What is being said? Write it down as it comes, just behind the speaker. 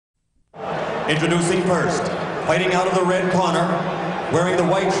Introducing first, fighting out of the red corner, wearing the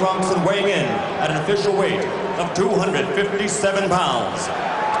white trunks and weighing in at an official weight of 257 pounds.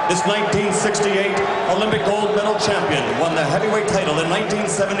 This 1968 Olympic gold medal champion won the heavyweight title in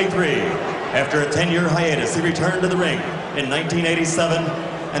 1973. After a 10-year hiatus, he returned to the ring in 1987,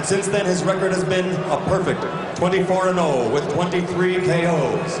 and since then his record has been a perfect 24-0 with 23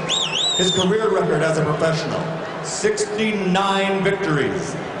 KOs. His career record as a professional, 69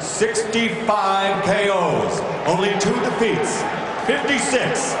 victories, 65 KOs, only 2 defeats.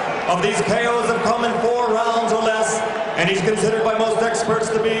 56 of these KOs have come in 4 rounds or less, and he's considered by most experts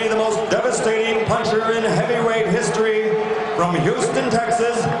to be the most devastating puncher in heavyweight history. From Houston,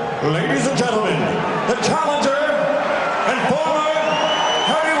 Texas, ladies and gentlemen, the challenger and former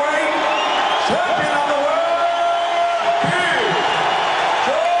heavyweight champion of the world, Big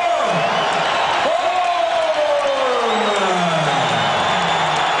George Foreman.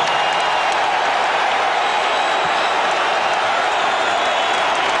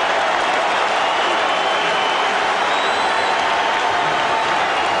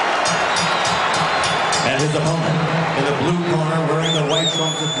 And his opponent, in the blue corner, wearing the white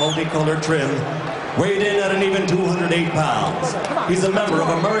trunks with multicolored trim, weighed in at an even 208 pounds. He's a member of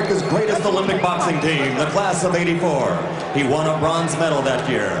America's greatest Olympic boxing team, the class of '84. He won a bronze medal that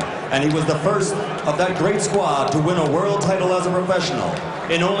year, and he was the first of that great squad to win a world title as a professional.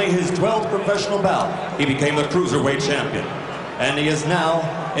 In only his 12th professional bout, he became the cruiserweight champion. And he is now,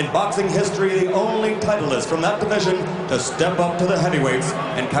 in boxing history, the only titleist from that division to step up to the heavyweights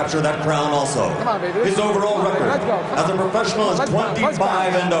and capture that crown also. His overall record as a professional is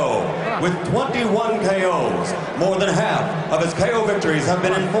 25-0 with 21 KOs. More than half of his KO victories have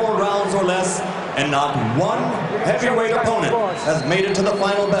been in 4 rounds or less, and not one heavyweight opponent has made it to the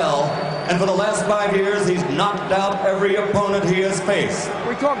final bell. And for the last 5 years, he's knocked out every opponent he has faced.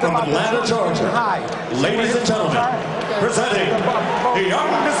 From Atlanta, Georgia, ladies and gentlemen, presenting the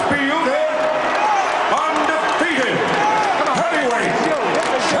undisputed, undefeated heavyweight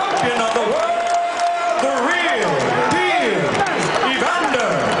champion of the world, the real deal,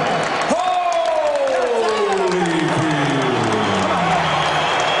 Evander, Holyfield.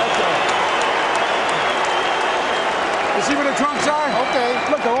 You see where the trunks are? Okay.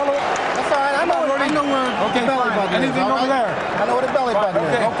 Look, all the way. That's all right. I know where the belly button is. Anything over there? I know where the belly button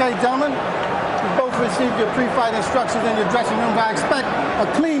is. Okay, gentlemen. You both received your pre-fight instructions in your dressing room. I expect a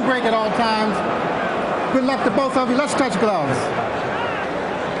clean break at all times. Good luck to both of you. Let's touch gloves.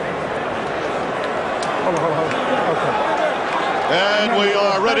 Hold on. Okay. And we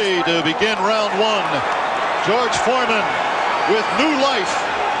are ready to begin round 1. George Foreman with new life.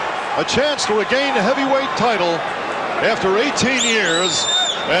 A chance to regain the heavyweight title after 18 years.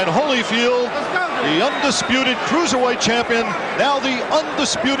 And Holyfield, the undisputed cruiserweight champion, now the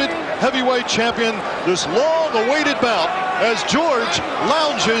undisputed heavyweight champion. This long-awaited bout as George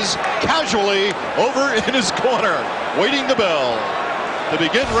lounges casually over in his corner, waiting the bell to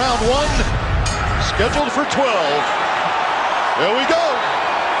begin round 1, scheduled for 12. There we go.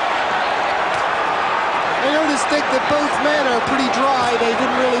 I noticed, Dick, that both men are pretty dry. They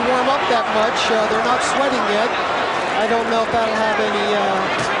didn't really warm up that much. They're not sweating yet. I don't know if that'll have any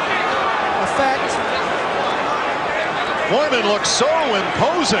effect. Foreman looks so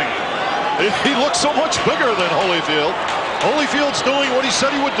imposing. He looks so much bigger than Holyfield. Holyfield's doing what he said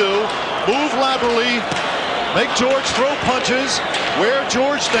he would do. Move laterally, make George throw punches, wear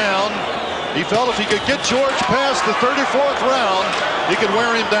George down. He felt if he could get George past the 34th round, he could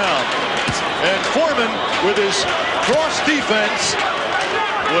wear him down. And Foreman, with his cross defense,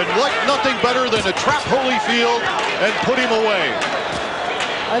 would like nothing better than to trap Holyfield and put him away.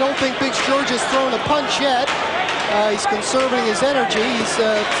 I don't think Big George has thrown a punch yet. He's conserving his energy. He's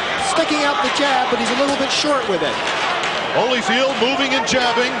sticking out the jab, but he's a little bit short with it. Holyfield moving and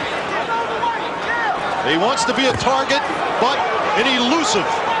jabbing. He wants to be a target, but an elusive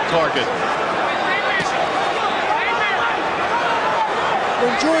target.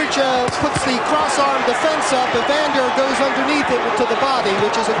 When George puts the cross-arm defense up, Evander goes underneath it to the body,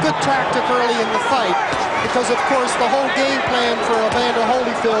 which is a good tactic early in the fight, because of course the whole game plan for Evander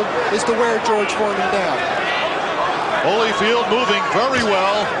Holyfield is to wear George Foreman down. Holyfield moving very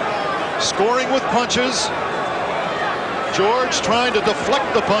well, scoring with punches. George trying to deflect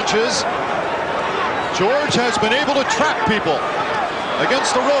the punches. George has been able to trap people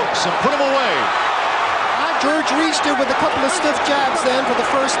against the ropes and put them away. George reached it with a couple of stiff jabs then for the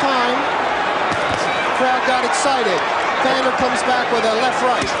first time. The crowd got excited. Evander comes back with a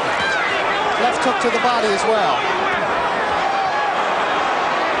left-right. Left hook to the body as well.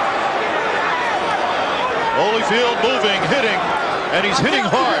 Holyfield moving, hitting. and he's hitting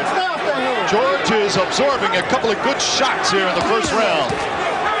hard. George is absorbing a couple of good shots here in the first round.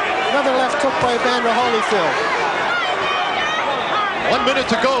 Another left hook by Evander Holyfield. 1 minute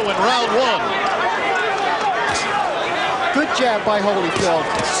to go in round one. Good jab by Holyfield.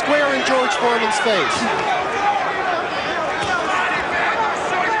 Square in George Foreman's face.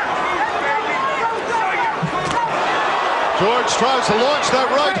 George tries to launch that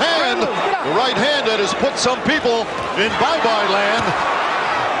right hand. The right hand that has put some people in bye-bye land.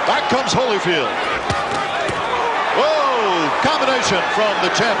 Back comes Holyfield. Whoa! Combination from the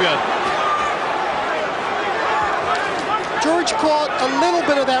champion. George caught a little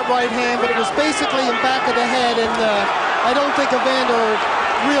bit of that right hand, but it was basically in back of the head, and I don't think Evander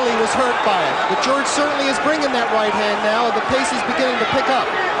really was hurt by it. But George certainly is bringing that right hand now, and the pace is beginning to pick up.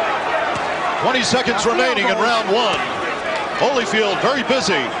 20 seconds remaining in round one. Holyfield very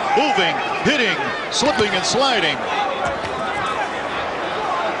busy, moving, hitting, slipping, and sliding.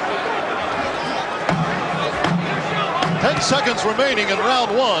 Ten seconds remaining in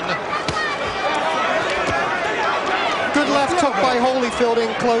round one. Good left hook by Holyfield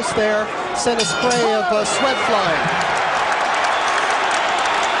in close there. Sent a spray of sweat flying.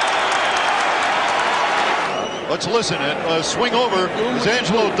 Let's listen. And swing over is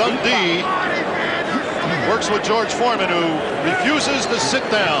Angelo Dundee. Works with George Foreman, who refuses to sit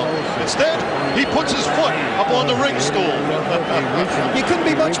down. Instead, he puts his foot up on the ring stool. You couldn't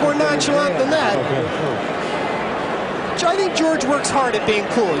be much more nonchalant than that. I think George works hard at being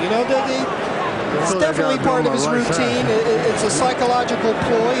cool. You know, it's definitely part of his routine. It's a psychological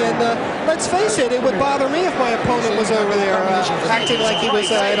ploy, and let's face it, it would bother me if my opponent was over there acting like he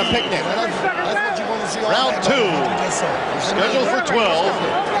was at a picnic. Round two, scheduled for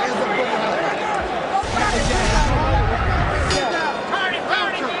 12.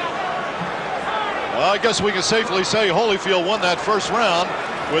 I guess we can safely say Holyfield won that first round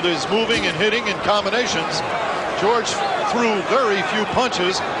with his moving and hitting and combinations. George threw very few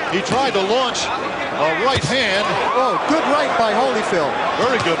punches. He tried to launch a right hand. Oh, good right by Holyfield.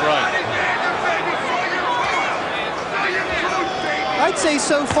 Very good right. I'd say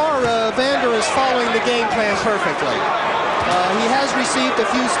so far Evander is following the game plan perfectly. He has received a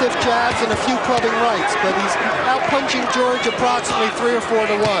few stiff jabs and a few clubbing rights, but he's out-punching George approximately 3 or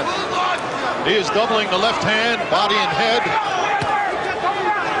 4 to 1. He is doubling the left hand, body and head.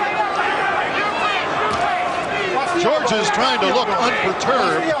 George is trying to look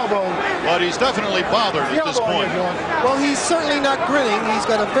unperturbed, but he's definitely bothered at this point. Well, he's certainly not grinning. He's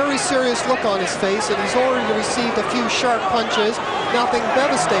got a very serious look on his face, and he's already received a few sharp punches, nothing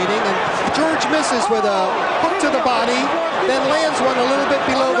devastating, and George misses with a hook to the body, then lands one a little bit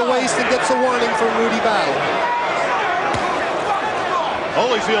below the waist and gets a warning from Rudy Battle.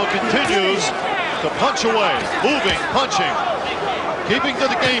 Holyfield continues to punch away, moving, punching, keeping to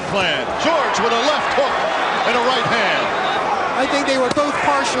the game plan. George with a left hook and a right hand. I think they were both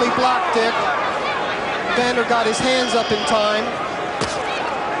partially blocked, Dick. Evander got his hands up in time.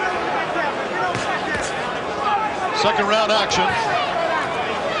 Second round action.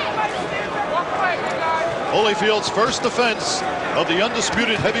 Holyfield's first defense of the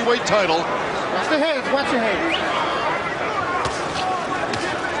undisputed heavyweight title. Watch the hands, watch your hands.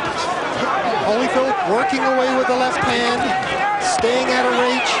 Holyfield working away with the left hand, staying out of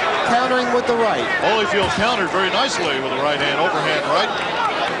reach, countering with the right. Holyfield countered very nicely with the right hand, overhand right.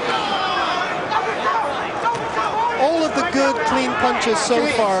 All of the good, clean punches so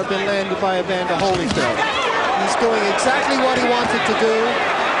far have been landed by Evander Holyfield. He's doing exactly what he wanted to do,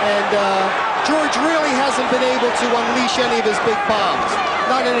 and George really hasn't been able to unleash any of his big bombs.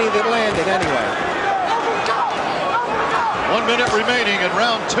 Not any that landed, anyway. 1 minute remaining in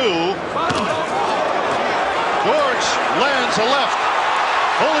round two. George lands a left.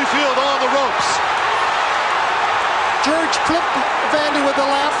 Holyfield on the ropes. George clipped Evander with the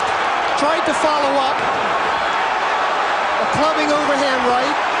left, tried to follow up. A clubbing overhand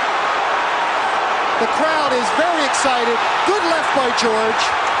right. The crowd is very excited. Good left by George.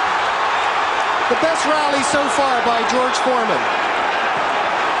 The best rally so far by George Foreman.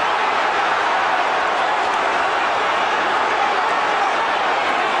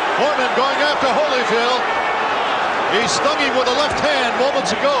 Foreman going after Holyfield. He stung him with a left hand moments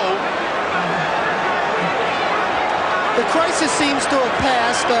ago. The crisis seems to have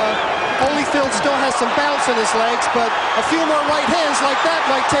passed. Holyfield still has some bounce in his legs, but a few more right hands like that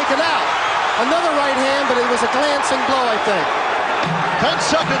might take it out. Another right hand, but it was a glancing blow, I think. 10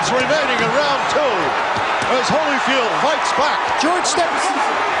 seconds remaining in round two as Holyfield fights back. George steps.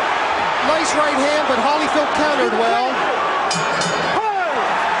 Nice right hand, but Holyfield countered well.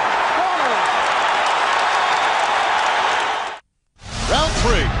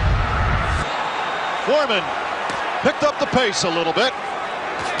 3. Foreman picked up the pace a little bit.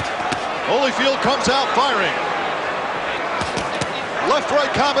 Holyfield comes out firing.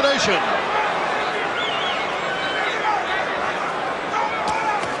 Left-right combination.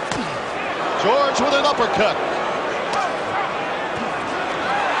 George with an uppercut.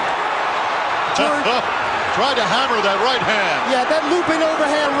 George tried to hammer that right hand. Yeah, that looping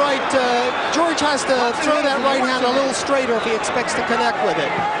overhand right. George has to throw that right hand a little straighter if he expects to connect with it.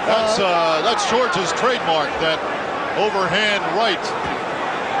 That's George's trademark, that overhand right.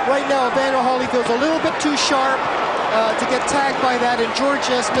 Right now, Evander Holyfield's a little bit too sharp to get tagged by that, and George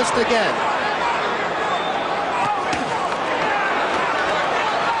just missed again.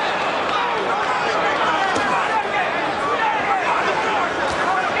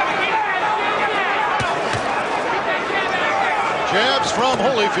 Jabs from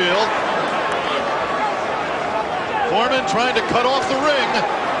Holyfield. Foreman trying to cut off the ring,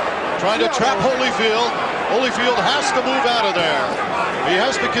 trying to trap Holyfield. Holyfield has to move out of there. He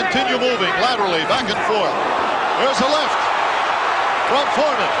has to continue moving laterally, back and forth. There's a left from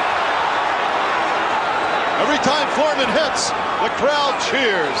Foreman. Every time Foreman hits, the crowd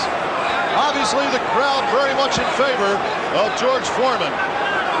cheers. Obviously, the crowd very much in favor of George Foreman.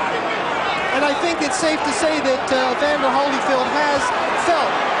 And I think it's safe to say that Evander Holyfield has felt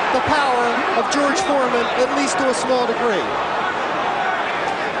the power of George Foreman, at least to a small degree.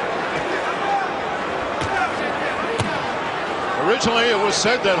 Originally, it was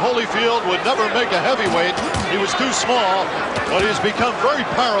said that Holyfield would never make a heavyweight. He was too small, but he's become very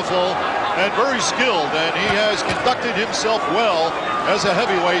powerful and very skilled, and he has conducted himself well as a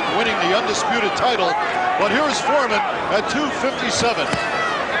heavyweight, winning the undisputed title. But here's Foreman at 257.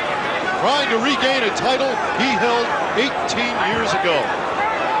 Trying to regain a title he held 18 years ago.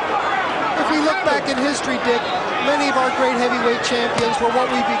 If we look back in history, Dick, many of our great heavyweight champions were what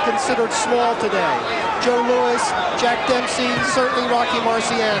would be considered small today. Joe Louis, Jack Dempsey, certainly Rocky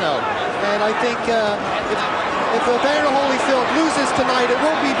Marciano. And I think if Evander Holyfield loses tonight, it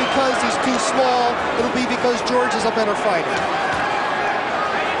won't be because he's too small. It'll be because George is a better fighter.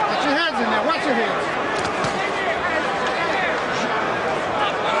 Watch your hands in there. Watch your hands.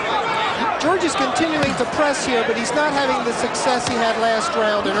 George is continuing to press here, but he's not having the success he had last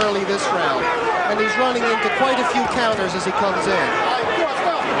round and early this round. And he's running into quite a few counters as he comes in.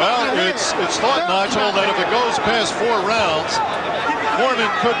 Well, it's thought, Nigel, that if it goes past 4 rounds,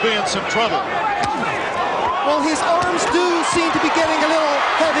 Foreman could be in some trouble. Well, his arms do seem to be getting a little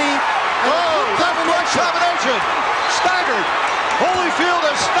heavy. Oh, that combination! Staggered! Holyfield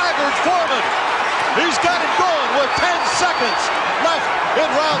has staggered Foreman. He's got it going with 10 seconds left in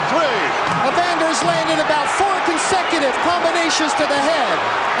round 3. Evander's landed about 4 consecutive combinations to the head.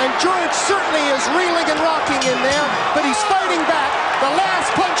 And George certainly is reeling and rocking in there, but he's fighting back. The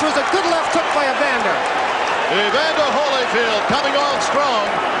last punch was a good left hook by Evander. Evander Holyfield coming on strong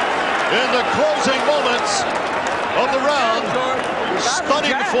in the closing moments of the round.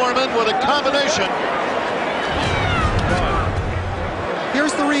 Stunning Foreman with a combination.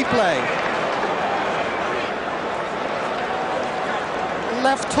 Here's the replay.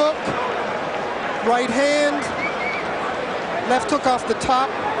 Left hook, right hand, left hook off the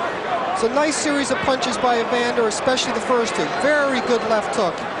top. It's a nice series of punches by Evander, especially the first two. Very good left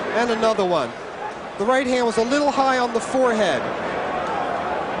hook, and another one. The right hand was a little high on the forehead.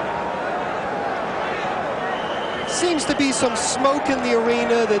 Seems to be some smoke in the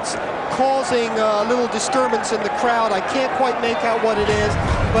arena that's causing a little disturbance in the crowd. I can't quite make out what it is,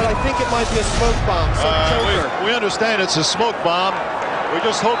 but I think it might be a smoke bomb, some joker. We understand it's a smoke bomb. We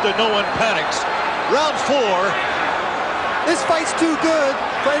just hope that no one panics. Round 4. This fight's too good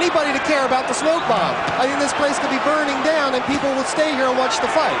for anybody to care about the smoke bomb. I think this place could be burning down and people will stay here and watch the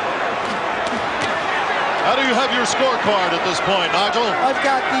fight. How do you have your scorecard at this point, Nigel? I've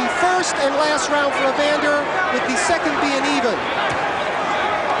got the first and last round for Evander, with the second being even.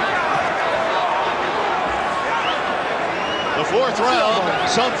 The 4th round,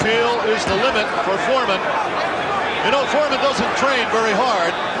 some feel, is the limit for Foreman. You know, Foreman doesn't train very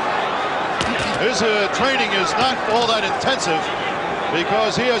hard. His training is not all that intensive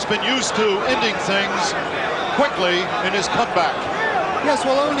because he has been used to ending things quickly in his comeback. Yes,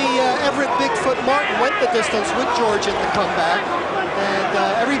 well, only Everett Bigfoot Martin went the distance with George in the comeback, and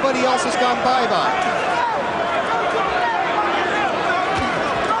everybody else has gone bye-bye.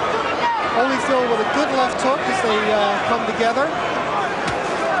 Holyfield with a good left hook as they come together.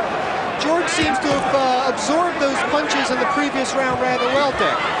 George seems to have absorbed those punches in the previous round rather well,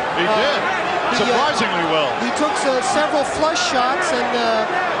 Dick. He did. surprisingly well. He took several flush shots, and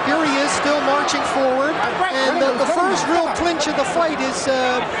here he is still marching forward. And the first real clinch of the fight is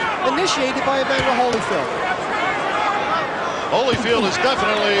initiated by Evander Holyfield. Holyfield is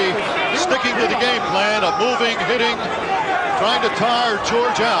definitely sticking to the game plan of moving, hitting, trying to tire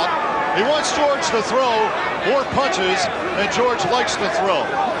George out. He wants George to throw more punches, and George likes to throw.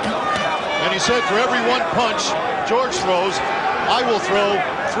 And he said, for every one punch George throws, I will throw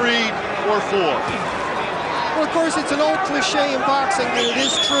 3 or 4. Well, of course, it's an old cliche in boxing, but it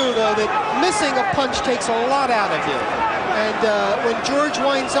is true, though, that missing a punch takes a lot out of you. And when George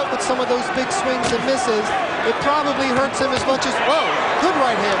winds up with some of those big swings and misses, it probably hurts him as much as, whoa, good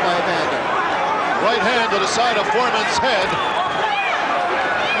right hand by Evander. Right hand to the side of Foreman's head.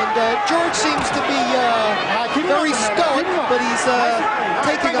 And George seems to be very stoic, but he's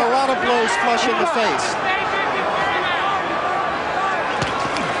taking a lot of blows flush in the face.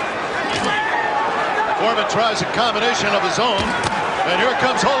 Foreman tries a combination of his own, and here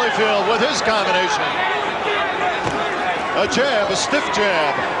comes Holyfield with his combination. A jab, a stiff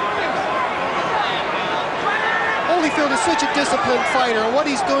jab. Holyfield is such a disciplined fighter, and what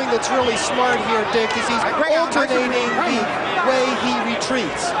he's doing that's really smart here, Dick, is he's alternating the way he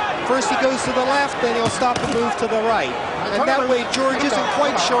retreats. First he goes to the left, then he'll stop and move to the right. And that way George isn't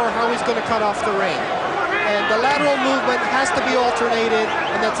quite sure how he's going to cut off the ring. And the lateral movement has to be alternated,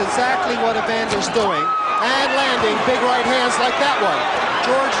 and that's exactly what Evander's doing. And landing big right hands like that one.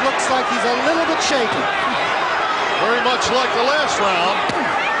 George looks like he's a little bit shaky. Very much like the last round.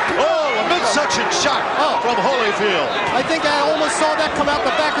 Oh, a midsection shot from Holyfield. I think I almost saw that come out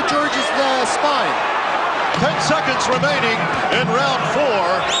the back of George's spine. 10 seconds remaining in round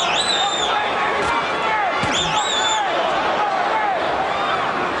 4.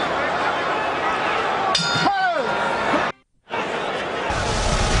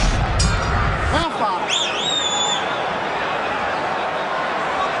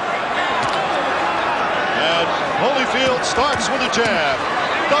 Holyfield starts with a jab,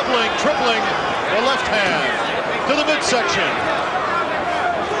 doubling, tripling the left hand to the midsection.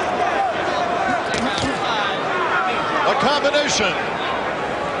 A combination.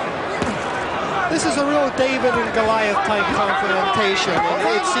 This is a real David and Goliath type confrontation.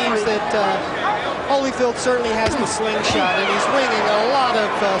 And it seems that Holyfield certainly has the slingshot, and he's winging a lot of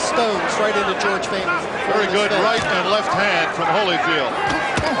stones right into George Foreman's face. Very good right and left hand from Holyfield.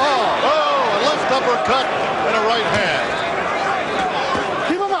 Oh, a left uppercut and a right hand.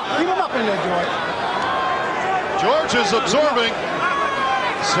 Keep him up in there, George. George is absorbing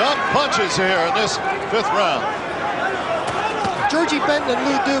some punches here in this 5th round. Georgie Benton and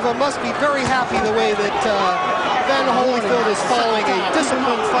Lou Duva must be very happy the way that Evander Holyfield is following a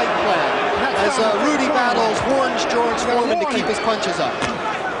disciplined fight plan as Rudy Battles warns George Foreman to keep his punches up.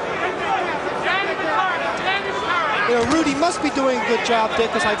 You know, Rudy must be doing a good job, Dick,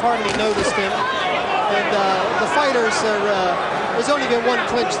 because I've hardly noticed him. And the fighters are, there's only been one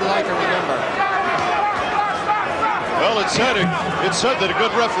clinch that I can remember. Well, it's said that a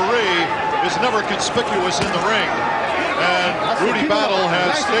good referee is never conspicuous in the ring. And Rudy Battle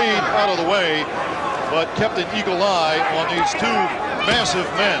has stayed out of the way, but kept an eagle eye on these 2 massive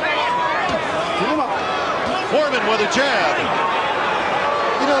men. Foreman with a jab.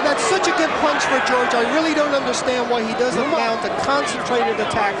 You know, that's such a good punch for George. I really don't understand why he doesn't mount a concentrated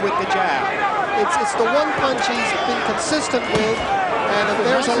attack with the jab. It's the one punch he's been consistent with, and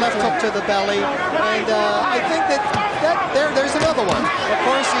there's a left hook to the belly. And I think there's another one. Of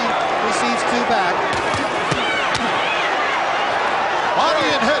course, he receives 2 back. Body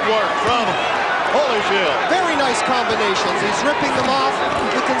and head work from Holyfield. Very nice combinations. He's ripping them off.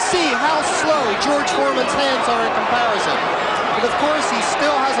 You can see how slow George Foreman's hands are in comparison. But of course, he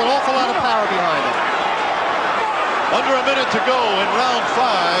still has an awful lot of power behind him. Under a minute to go in round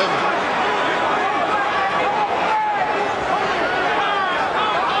 5.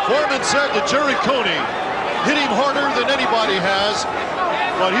 Foreman said that Jerry Coney hit him harder than anybody has,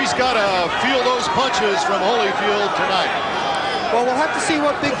 but he's got to feel those punches from Holyfield tonight. Well, we'll have to see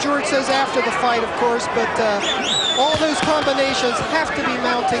what Big George says after the fight, of course, but all those combinations have to be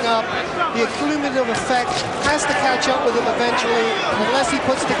mounting up. The accumulative effect has to catch up with him eventually, unless he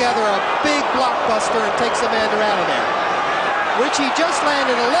puts together a big blockbuster and takes Evander out of there. Which he just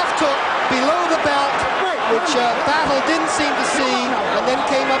landed a left hook below the belt, which Battle didn't seem to see, and then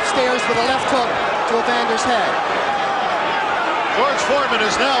came upstairs with a left hook to Evander's head. George Foreman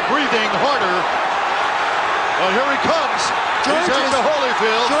is now breathing harder. Well, here he comes. George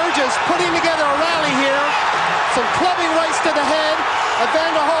is putting together a rally here. Some clubbing rights to the head.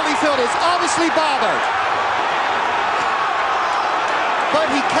 Evander Holyfield is obviously bothered. But but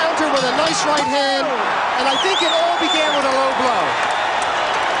he countered with a nice right hand, and I think it all began with a low blow.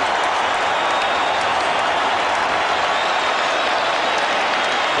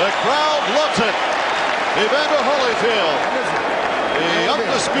 The crowd loves it. Evander Holyfield, the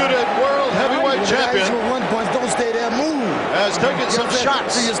undisputed world heavyweight champion, has taken some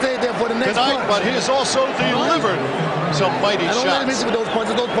shots tonight, but he has also delivered some mighty shots.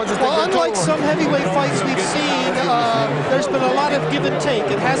 Well, unlike some heavyweight fights we've seen, there's been a lot of give and take.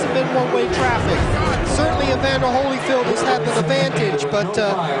 It hasn't been one-way traffic. Certainly Evander Holyfield has had the advantage, but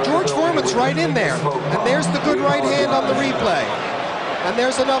George Foreman's right in there. And there's the good right hand on the replay. And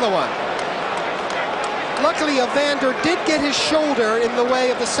there's another one. Luckily, Evander did get his shoulder in the way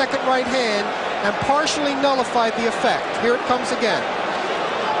of the second right hand and partially nullified the effect. Here it comes again.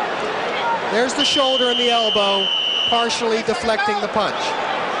 There's the shoulder and the elbow, partially deflecting the punch.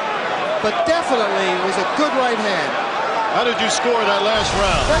 But definitely was a good right hand. How did you score that last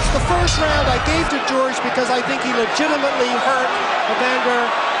round? That's the first round I gave to George because I think he legitimately hurt Evander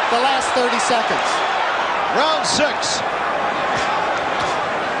the last 30 seconds. Round 6.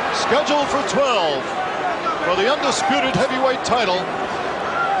 Scheduled for 12 for the undisputed heavyweight title.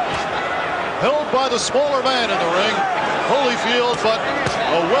 Held by the smaller man in the ring, Holyfield, but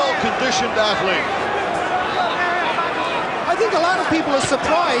a well-conditioned athlete. I think a lot of people are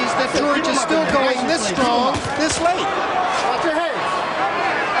surprised that George is still going this strong, this late.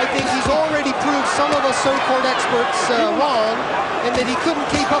 I think he's already proved some of us so-called experts wrong, and that he couldn't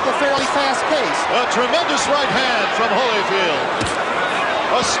keep up a fairly fast pace. A tremendous right hand from Holyfield.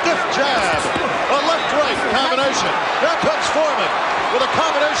 A stiff jab, a left-right combination. There comes Foreman with a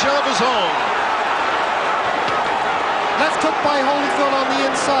combination of his own. Left hook by Holyfield on the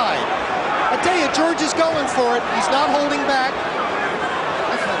inside. I tell you, George is going for it. He's not holding back.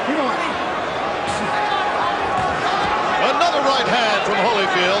 Another right hand from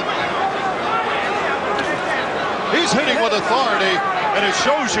Holyfield. He's hitting with authority, and it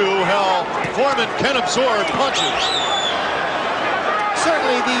shows you how Foreman can absorb punches.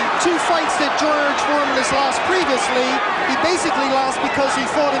 Certainly, the two fights that George Foreman has lost previously, he basically lost because he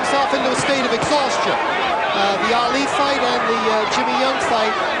fought himself into a state of exhaustion. The Ali fight and the Jimmy Young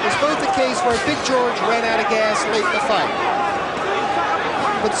fight was both the case where Big George ran out of gas late in the fight.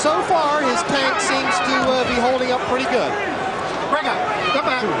 But so far, his tank seems to be holding up pretty good.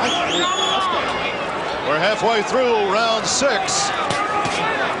 We're halfway through round 6.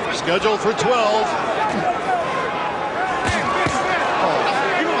 Scheduled for 12.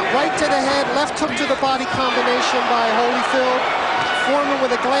 Right to the head, left hook to the body combination by Holyfield. Foreman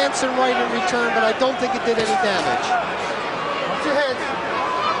with a glance and right in return, but I don't think it did any damage.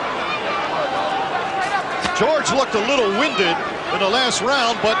 George looked a little winded in the last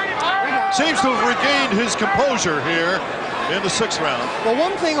round, but seems to have regained his composure here in the 6th round. Well,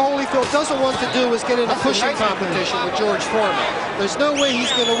 one thing Holyfield doesn't want to do is get in a pushing competition with George Foreman. There's no way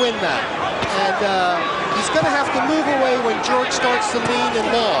he's going to win that. And he's going to have to move away when George starts to lean and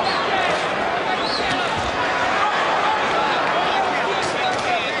maul.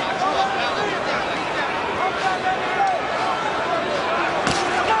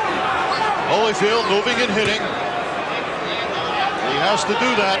 Holyfield moving and hitting. He has to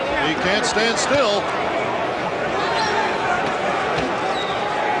do that. He can't stand still.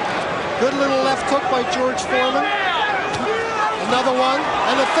 Good little left hook by George Foreman. Another one,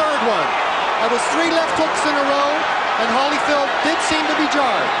 and a third one. That was 3 left hooks in a row, and Holyfield did seem to be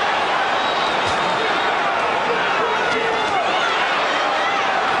jarred.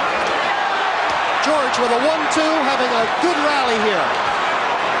 George with a 1-2, having a good rally here.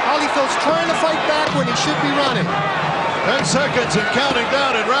 Holyfield's trying to fight back when he should be running. 10 seconds and counting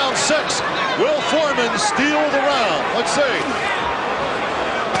down in round 6. Will Foreman steal the round? Let's see.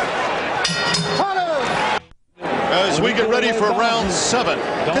 As we get ready for round 7.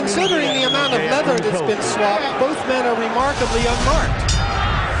 Considering the amount of leather that's been swapped, both men are remarkably unmarked.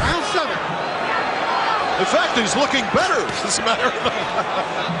 Round 7. In fact, he's looking better, as a matter of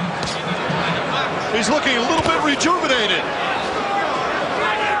fact. He's looking a little bit rejuvenated.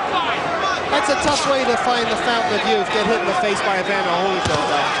 That's a tough way to find the fountain of youth. Get hit in the face by Evander Holyfield.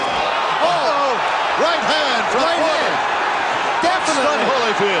 Oh! Right hand from Foreman. Definitely. Stunned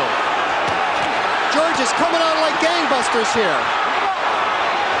Holyfield. George is coming on like gangbusters here.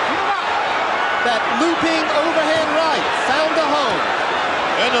 That looping overhand right found a home.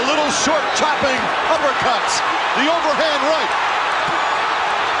 And the little short chopping uppercuts. The overhand right.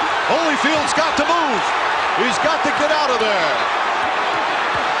 Holyfield's got to move. He's got to get out of there.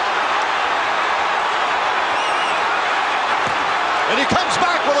 And he comes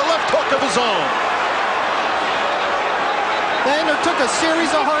back with a left hook of his own. Evander took a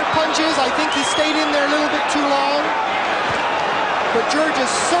series of hard punches. I think he stayed in there a little bit too long. But George is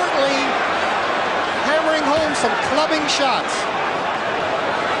certainly hammering home some clubbing shots.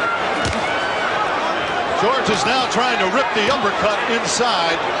 George is now trying to rip the uppercut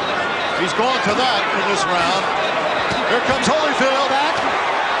inside. He's gone to that in this round. Here comes Holyfield. Back.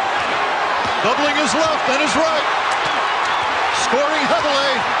 Doubling his left and his right. Scoring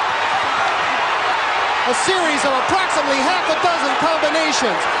heavily. A series of approximately half a dozen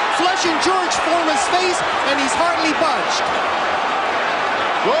combinations. Flushing George Foreman's face, and he's hardly budged.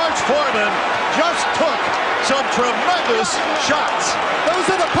 George Foreman just took some tremendous shots.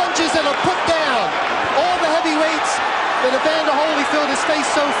 Those are the punches that are put down all the heavyweights that Evander Holyfield has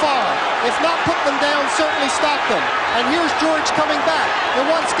faced so far. If not put them down, certainly stop them. And here's George coming back. And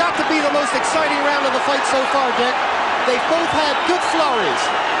what's got to be the most exciting round of the fight so far, Dick. They've both had good flurries.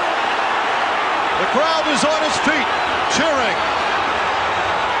 The crowd is on its feet, cheering.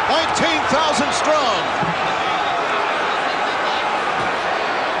 19,000 strong.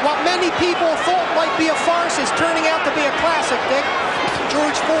 What many people thought might be a farce is turning out to be a classic, Dick.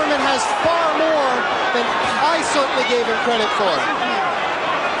 George Foreman has far more than I certainly gave him credit for.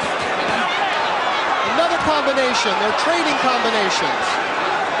 Another combination. They're trading combinations.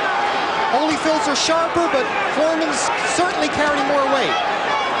 Holyfield's are sharper, but Foreman's certainly carrying more weight.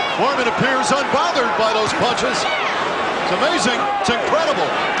 Foreman appears unbothered by those punches. It's amazing. It's incredible.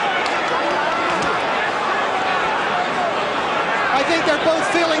 I think they're both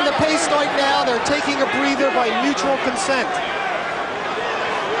feeling the pace right now. They're taking a breather by mutual consent.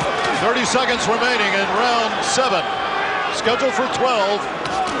 30 seconds remaining in round 7. Scheduled for 12.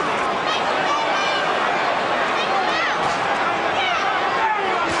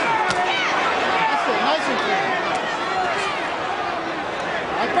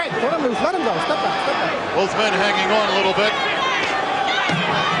 Let him go. Step back. Step back. Both men hanging on a little bit.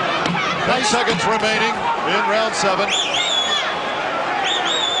 10 seconds remaining in round 7.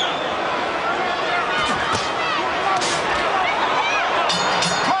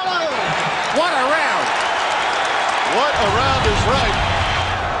 What a round! What a round is right.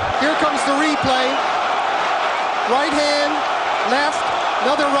 Here comes the replay. Right hand, left,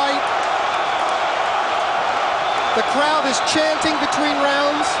 another right. The crowd is chanting between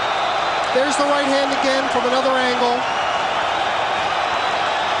rounds. There's the right hand again from another angle.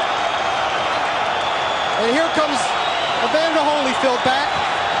 And here comes Evander Holyfield back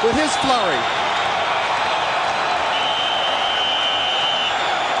with his flurry.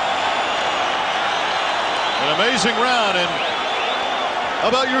 An amazing round. And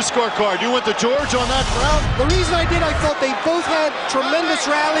how about your scorecard? You went to George on that round? The reason I did, I thought they both had tremendous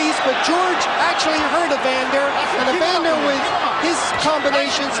rallies, but George actually hurt Evander, and Evander with his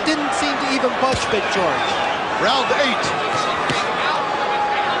combinations didn't seem to even budge Big George. Round 8.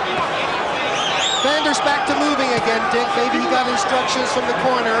 Evander's back to moving again, Dick. Maybe he got instructions from the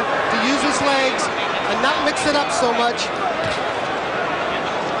corner to use his legs and not mix it up so much.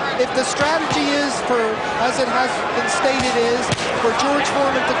 If the strategy is for, as it has been stated, is for George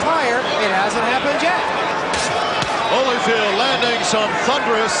Foreman to tire, it hasn't happened yet. Holyfield landing some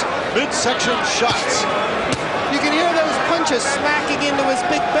thunderous midsection shots. You can hear those punches smacking into his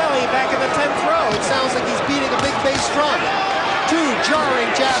big belly back in the 10th row. It sounds like he's beating a big bass drum. 2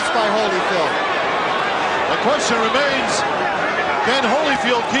 jarring jabs by Holyfield. The question remains, can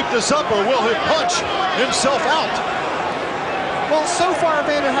Holyfield keep this up, or will he punch himself out? Well, so far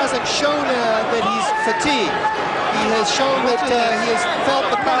Evander hasn't shown that he's fatigued. He has shown that he has felt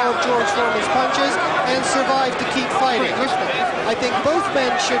the power of George Foreman's punches and survived to keep fighting. I think both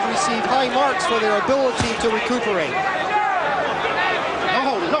men should receive high marks for their ability to recuperate.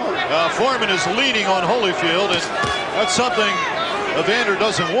 Foreman is leaning on Holyfield, and that's something Evander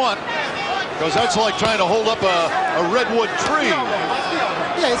doesn't want, because that's like trying to hold up a redwood tree.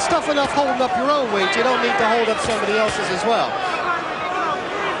 Yeah, it's tough enough holding up your own weight. You don't need to hold up somebody else's as well.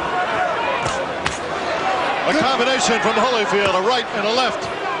 A combination from Holyfield, a right and a left.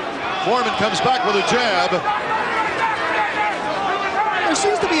 Foreman comes back with a jab. There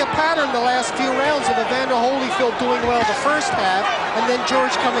seems to be a pattern the last few rounds of Evander Holyfield doing well the first half, and then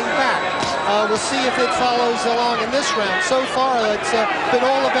George coming back. We'll see if it follows along in this round. So far, it's been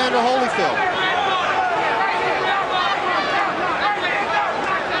all Evander Holyfield.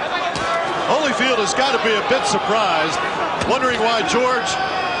 Holyfield has got to be a bit surprised, wondering why George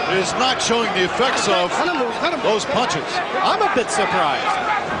is not showing the effects of those punches. I'm a bit surprised.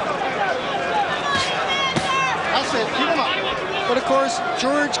 But of course,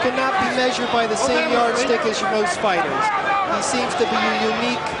 George cannot be measured by the same yardstick as most fighters. He seems to be a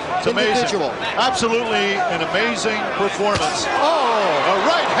unique individual. Absolutely an amazing performance. Oh! A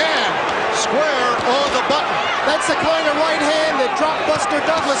right hand square on the button. That's the kind of right hand that dropped Buster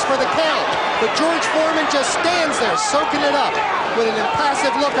Douglas for the count. But George Foreman just stands there soaking it up with an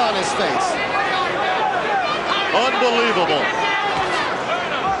impassive look on his face. Unbelievable.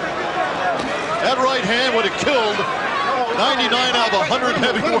 That right hand would have killed 99 out of 100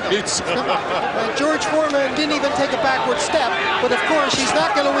 heavyweights. George Foreman didn't even take a backward step, but of course he's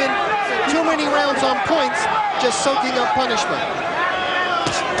not going to win too many rounds on points just soaking up punishment.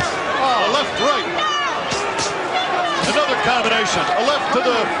 Oh, left, right. Another combination. A left to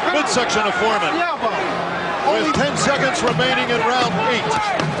the midsection of Foreman. With 10 seconds remaining in round 8.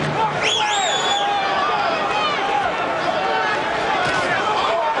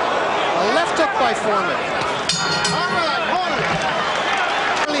 A left hook by Foreman.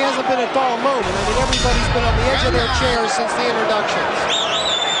 Really hasn't been a dull moment. I mean, everybody's been on the edge of their chairs since the introductions.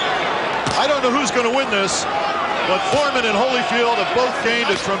 I don't know who's going to win this, but Foreman and Holyfield have both gained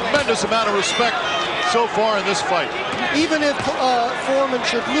a tremendous amount of respect so far in this fight. Even if Foreman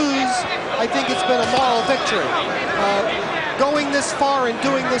should lose, I think it's been a moral victory. Going this far and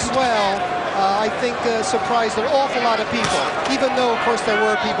doing this well, I think surprised an awful lot of people, even though, of course, there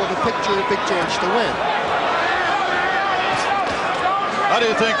were people that pictured Big George to win. How do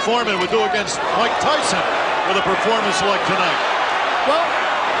you think Foreman would do against Mike Tyson with a performance like tonight? Well,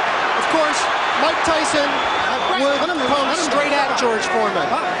 of course, Mike Tyson would come straight at George Foreman.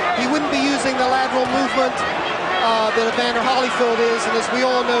 He wouldn't be using the lateral movement that Evander Holyfield is, and as we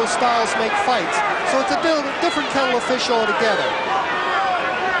all know, styles make fights. So it's a different kettle of fish altogether.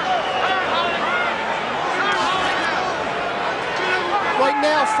 Right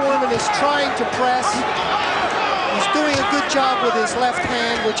now, Foreman is trying to press. He's doing a good job with his left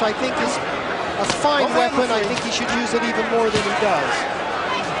hand, which I think is a fine weapon. I think he should use it even more than he does.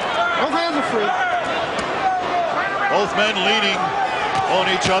 Both hands are free. Both men leaning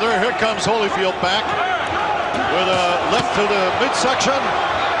on each other. Here comes Holyfield back with a left to the midsection.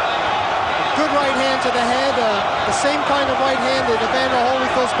 Good right hand to the head. The same kind of right hand that Evander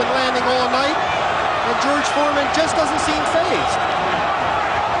Holyfield's been landing all night. And George Foreman just doesn't seem fazed.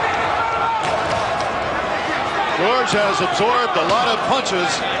 George has absorbed a lot of punches,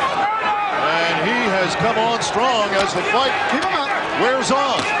 and he has come on strong as the fight wears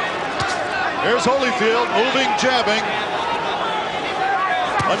on. Here's Holyfield moving, jabbing.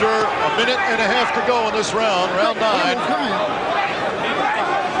 Under a minute and a half to go in this round, round 9.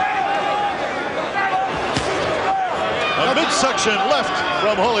 A midsection left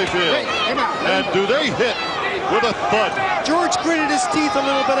from Holyfield. And do they hit with a thud? George gritted his teeth a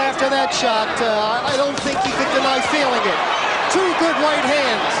little bit after that shot. I don't think he could deny feeling it. Two good right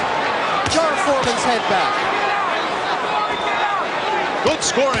hands. Jar Foreman's head back. Good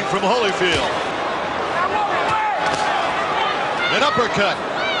scoring from Holyfield. An uppercut.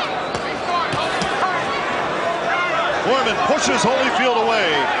 Foreman pushes Holyfield away.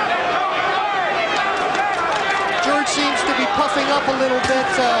 George seems to be puffing up a little bit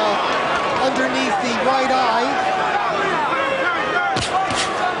underneath the right eye.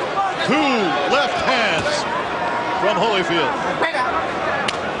 Two left hands from Holyfield.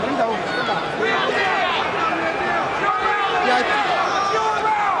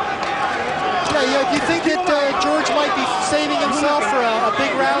 Yeah, you think that George might be saving himself for a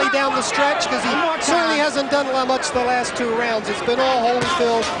big rally down the stretch? Because he certainly hasn't done much the last 2 rounds. It's been all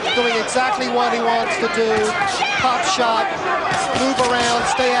Holyfield doing exactly what he wants to do. Pop shot, move around,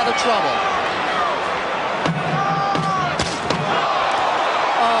 stay out of trouble.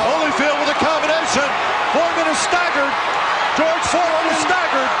 Holyfield with a combination. Foreman is staggered. George Foreman is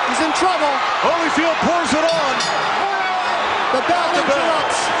staggered. He's in trouble. Holyfield pours it on. The bell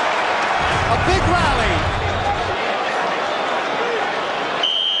interrupts. A big rally.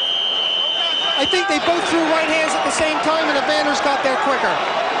 I think they both threw right hands at the same time, and Evander's got there quicker.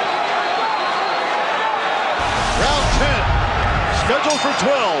 Round 10, scheduled for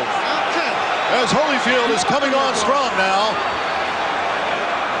 12. As Holyfield is coming on strong now.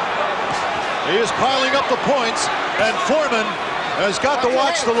 He is piling up the points, and Foreman has got to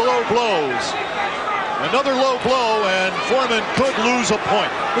watch the low blows. Another low blow, and Foreman could lose a point.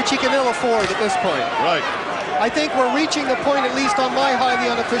 Which he can ill afford at this point. Right. I think we're reaching the point, at least on my highly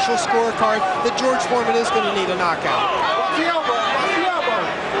unofficial scorecard, that George Foreman is going to need a knockout.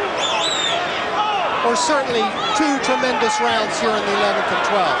 Or certainly 2 tremendous rounds here in the 11th and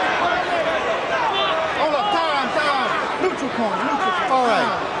 12th. All right,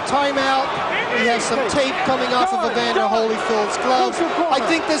 timeout We have some tape coming off of Evander Holyfield's gloves. I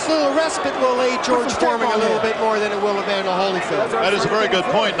think this little respite will aid George Foreman a little bit more than it will Evander Holyfield. That is a very good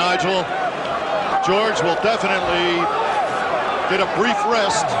point, Nigel. George will definitely get a brief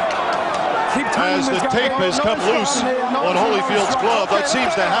rest as the tape has come loose on Holyfield's glove. That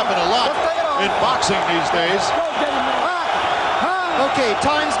seems to happen a lot in boxing these days. Okay,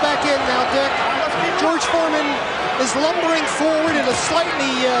 time's back in now, Dick. George Foreman is lumbering forward at a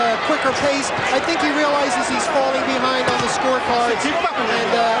slightly quicker pace. I think he realizes he's falling behind on the scorecards and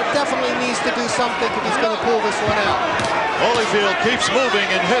definitely needs to do something if he's going to pull this one out. Holyfield keeps moving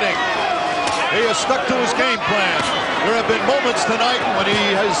and hitting. He has stuck to his game plan. There have been moments tonight when he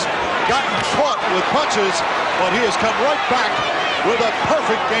has gotten caught with punches, but he has come right back with a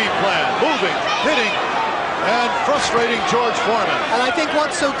perfect game plan, moving, hitting, and frustrating George Foreman. And I think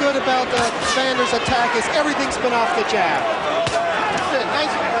what's so good about Evander's attack is everything's been off the jab.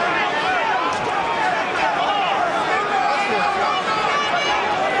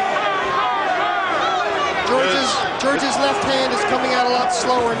 George's left hand is coming out a lot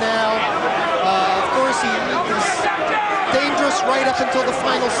slower now. Of course, he's dangerous right up until the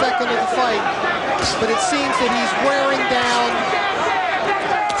final second of the fight, but it seems that he's wearing down.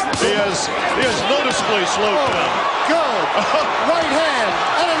 He has noticeably slowed down. Good. Right hand,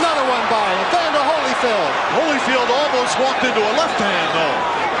 and another one by Evander Holyfield. Holyfield almost walked into a left hand, though.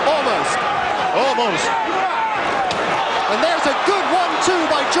 Almost. Almost. And there's a good 1-2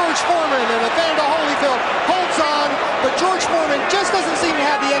 by George Foreman, and Evander Holyfield holds on, but George Foreman just doesn't seem to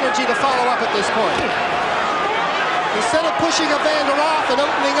have the energy to follow up at this point. Instead of pushing Evander off and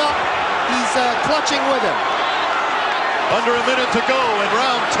opening up, he's clutching with him. Under a minute to go in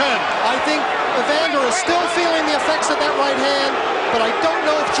round 10. I think Evander is still feeling the effects of that right hand, but I don't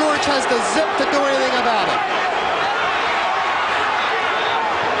know if George has the zip to do anything about it.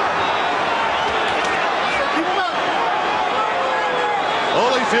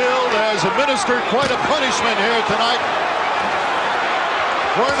 Holyfield has administered quite a punishment here tonight.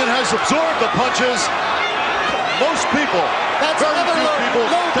 Foreman has absorbed the punches. Most people, very few people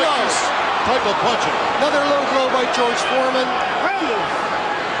take this type of punching. Another low blow by George Foreman.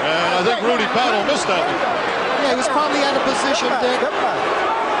 And I think Rudy Battle missed that one. Yeah, he was probably out of position, Dick.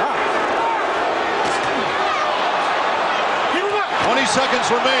 20 seconds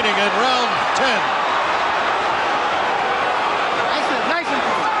remaining in round 10.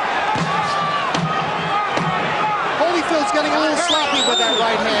 Holyfield's getting a little sloppy with that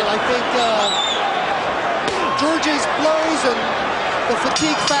right hand. I think George's blows and the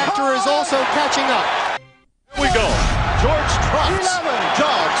fatigue factor is also catching up. Here we go. George trots,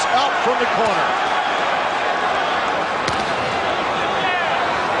 jogs out from the corner.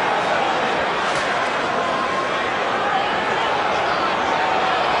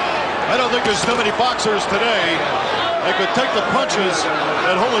 I don't think there's too many boxers today that could take the punches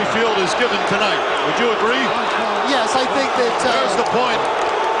that Holyfield has given tonight. Would you agree? Yes, I think that... There's the point.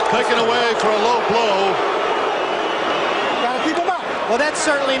 Taken away for a low blow. Gotta keep him up. Well, that's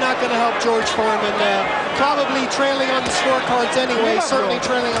certainly not going to help George Foreman. Probably trailing on the scorecards anyway, certainly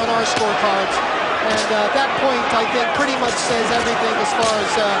trailing on our scorecards. And that point, I think, pretty much says everything as far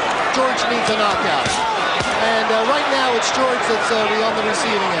as George needs a knockout. And right now, it's George that's on the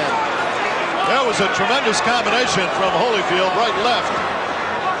receiving end. That was a tremendous combination from Holyfield, right, left.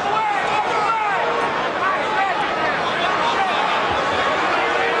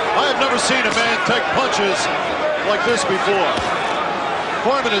 I have never seen a man take punches like this before.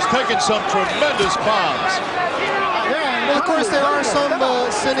 Foreman has taken some tremendous bombs. Well, of course, there are some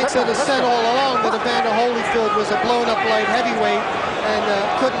cynics that have said all along that Evander Holyfield was a blown-up light heavyweight and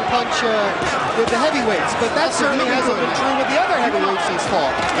couldn't punch with the heavyweights. But that certainly hasn't been true with the other heavyweights he's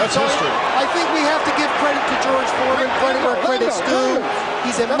fought. That's history. I think we have to give credit to George Foreman, credit where credit's due.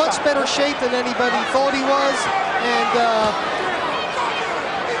 He's in much better shape than anybody thought he was, and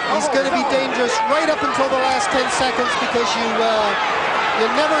he's going to be dangerous right up until the last 10 seconds because you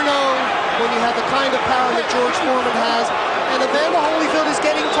never know when you have the kind of power that George Foreman has. And Evander Holyfield is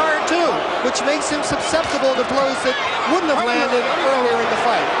getting tired too, which makes him susceptible to blows that wouldn't have landed earlier in the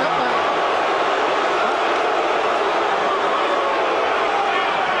fight.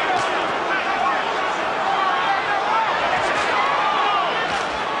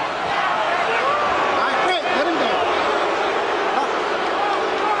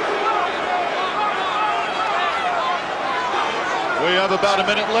 We have about a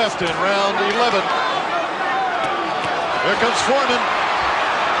minute left in round 11. Here comes Foreman.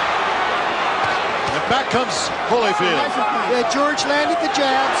 And back comes Holyfield. Yeah, George landed the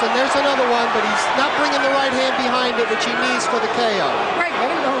jabs, and there's another one, but he's not bringing the right hand behind it, which he needs for the KO.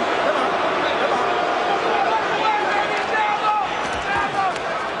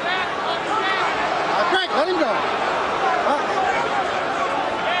 Let him go.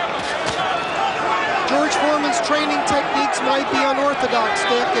 George Foreman's training techniques might be unorthodox,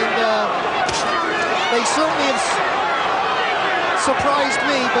 Dick, and they certainly have surprised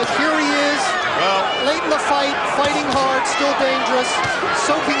me, but here he is, late in the fight, fighting hard, still dangerous,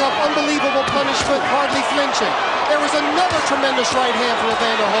 soaking up unbelievable punishment, hardly flinching. There was another tremendous right hand from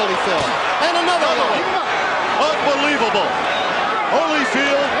Evander Holyfield, and another one. Unbelievable.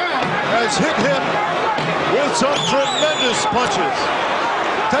 Holyfield has hit him with some tremendous punches.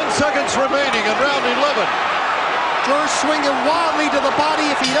 10 seconds remaining in round 11. George swinging wildly to the body.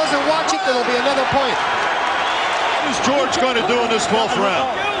 If he doesn't watch it, there'll be another point. What is George going to do in this 12th round?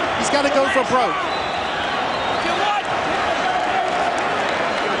 He's got to go for broke.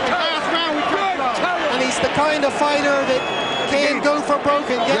 And he's the kind of fighter that can go for broke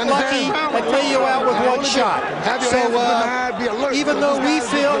and get lucky and lay you out with one shot. So even though we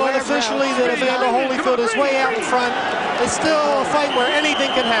feel unofficially that Evander Holyfield is way out in front, it's still a fight where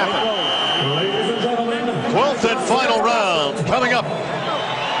anything can happen. 12th and final round coming up.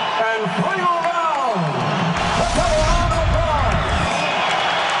 And final round.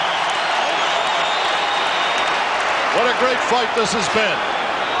 What a great fight this has been.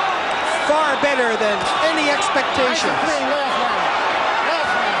 Far better than any expectations.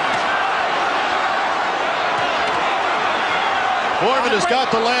 Foreman has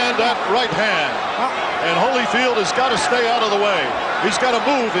got to land that right hand, and Holyfield has got to stay out of the way. He's got to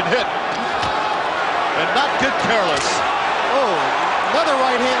move and hit, and not get careless. Oh, another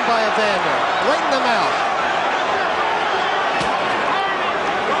right hand by Evander, right in the mouth.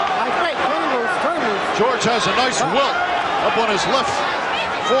 George has a nice welt up on his left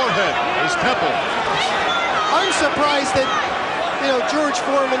forehead, his temple. I'm surprised that, George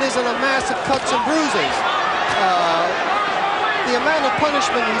Foreman isn't a mass of cuts and bruises. The amount of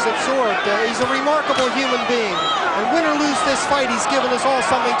punishment he's absorbed, he's a remarkable human being. And win or lose this fight, he's given us all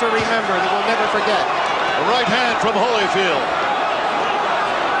something to remember that we'll never forget. A right hand from Holyfield.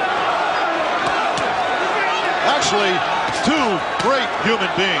 Actually, two great human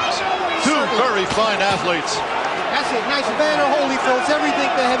beings. Two very fine athletes. That's it, nice. Evander Holyfield's everything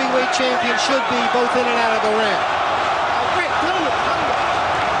the heavyweight champion should be, both in and out of the ring.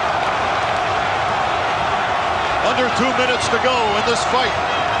 Under 2 minutes to go in this fight.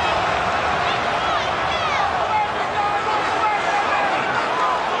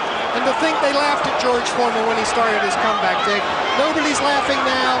 And to think they laughed at George Foreman when he started his comeback, Dick. Nobody's laughing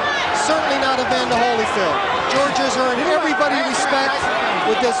now, certainly not Evander Holyfield. George has earned everybody respect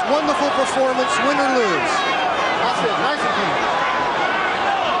with this wonderful performance, win or lose. That's it, nice and clean.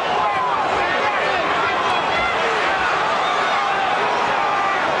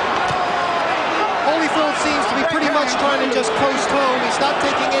 Holyfield seems to be pretty much trying to just coast home. He's not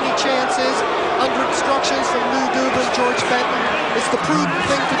taking any chances under instructions from Lou Dubin, George Benton. It's the prudent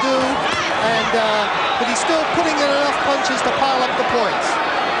thing to do, and but he's still putting in enough punches to pile up the points.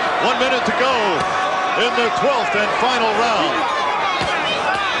 1 minute to go in the 12th and final round.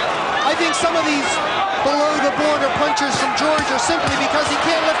 I think some of these below-the-border punches from George are simply because he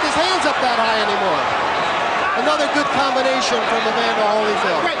can't lift his hands up that high anymore. Another good combination from Evander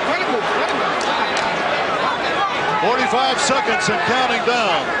Holyfield. 45 seconds and counting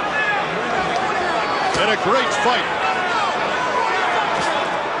down. And a great fight.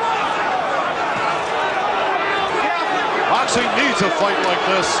 Boxing needs a fight like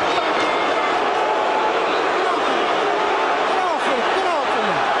this.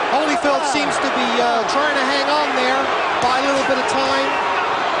 Holyfield seems to be trying to hang on there, buy a little bit of time.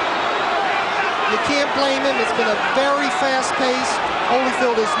 You can't blame him. It's been a very fast pace.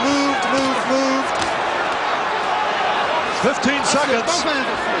 Holyfield has moved. 15 seconds. 10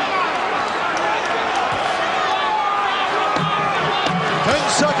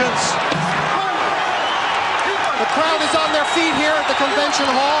 seconds. The crowd is on their feet here at the convention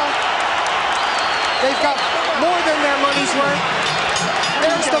hall. They've got more than their money's worth.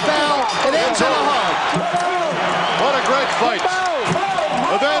 There's the bell. It ends in a hug. What a great fight.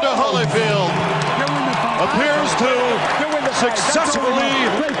 Evander Holyfield appears to successfully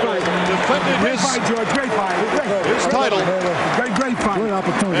defended his title. Great fight.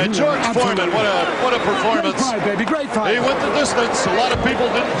 And George Foreman, what a performance. Great fight. He went the distance. A lot of people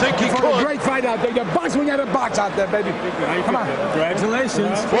didn't think he could. Great fight out there. You box when you have a box out there, baby. Come on.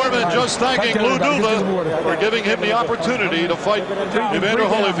 Congratulations. Foreman just thanking Lou Duva for giving him the opportunity to fight Evander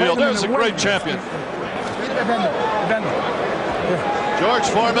Holyfield. There's a great champion. George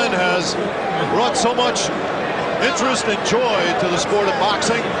Foreman has brought so much interest and joy to the sport of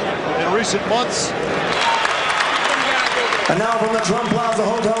boxing in recent months. And now from the Trump Plaza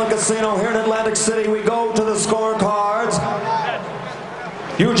Hotel and Casino here in Atlantic City, we go to the scorecards.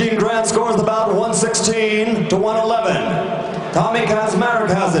 Eugene Grant scores the bout 116 to 111. Tommy Kazmarek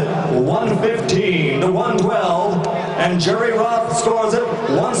has it 115 to 112. And Jerry Roth scores it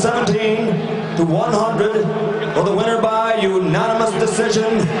 117 to 100 for the winner by unanimous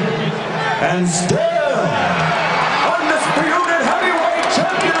decision. And still undisputed heavyweight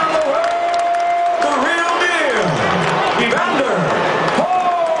champion of the world, the real deal, Evander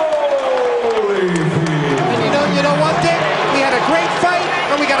Holyfield. And you know what, Dick? We had a great fight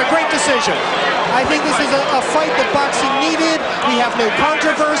and we got a great decision. I think this is a fight that boxing needed. We have no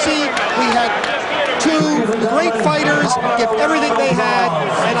controversy. We had two great fighters give everything they had,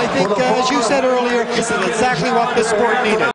 and I think, as you said earlier, this is exactly what this sport needed.